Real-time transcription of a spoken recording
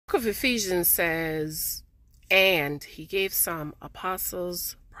book of Ephesians says, and he gave some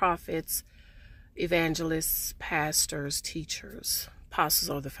apostles, prophets, evangelists, pastors, teachers. Apostles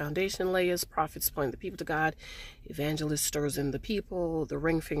are the foundation layers, prophets point the people to God, evangelist stirs in the people, the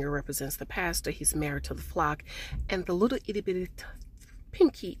ring finger represents the pastor, he's married to the flock, and the little itty bitty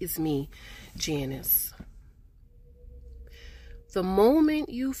pinky is me, Janice. The moment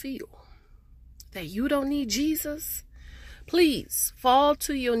you feel that you don't need Jesus, please fall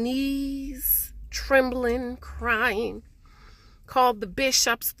to your knees, trembling, crying. Call the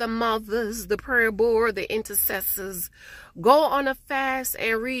bishops, the mothers, the prayer board, the intercessors. Go on a fast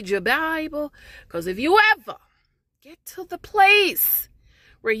and read your Bible. Because if you ever get to the place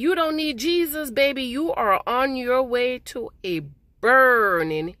where you don't need Jesus, baby, you are on your way to a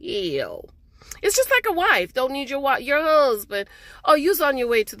burning hell. It's just like a wife. Don't need your husband. Oh, you're on your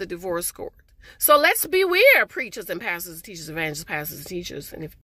way to the divorce court. So let's beware, preachers and pastors, teachers, evangelists, pastors, and teachers. And if